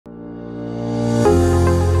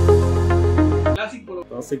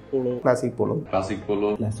Classic polo. Classic polo. Classic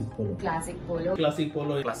polo. Classic polo. Classic polo. Classic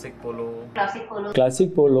polo. Classic polo. Classic polo.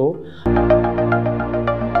 Classic polo.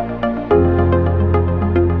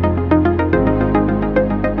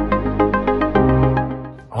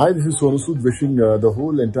 Hi, this is Sonu Sood wishing the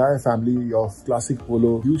whole entire family of Classic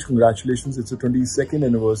Polo huge congratulations. It's a 22nd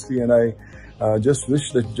anniversary and I just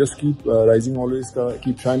wish that just keep rising always,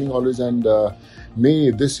 keep shining always, and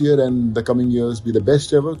may this year and the coming years be the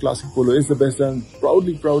best ever. Classic Polo is the best, and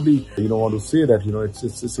proudly, want to say that,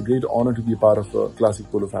 it's a great honor to be a part of the Classic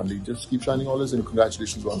Polo family. Just keep shining always and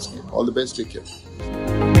congratulations once again. All the best. Take care.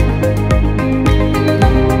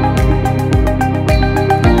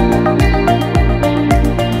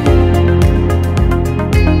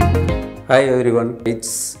 Hi everyone,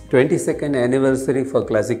 it's 22nd anniversary for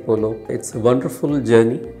Classic Polo. It's a wonderful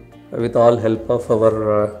journey with all help of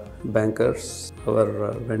our bankers,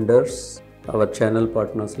 our vendors, our channel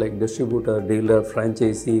partners like distributor, dealer,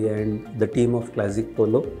 franchisee and the team of Classic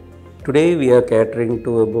Polo. Today we are catering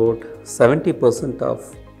to about 70%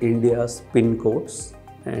 of India's pin codes,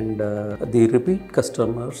 and the repeat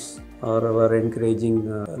customers are our encouraging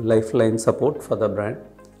lifeline support for the brand.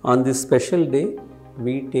 On this special day,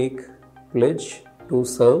 we take pledge to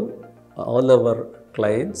serve all our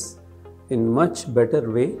clients in much better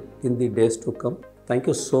way in the days to come. Thank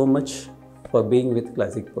you so much for being with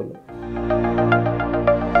Classic Polo.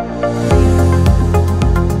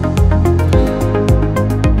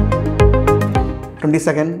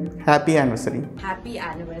 22nd, happy anniversary. Happy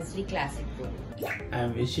anniversary, Classic Polo. I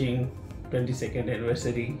am wishing 22nd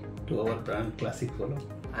anniversary to our brand Classic Polo.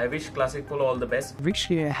 I wish Classic Polo all the best. Wish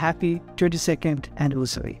you a happy 22nd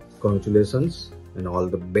anniversary. Congratulations and all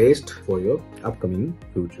the best for your upcoming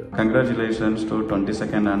future. Congratulations to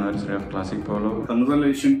 22nd anniversary of Classic Polo.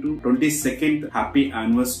 Congratulations to 22nd happy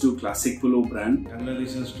anniversary to Classic Polo brand.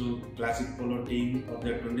 Congratulations to Classic Polo team for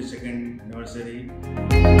their 22nd anniversary.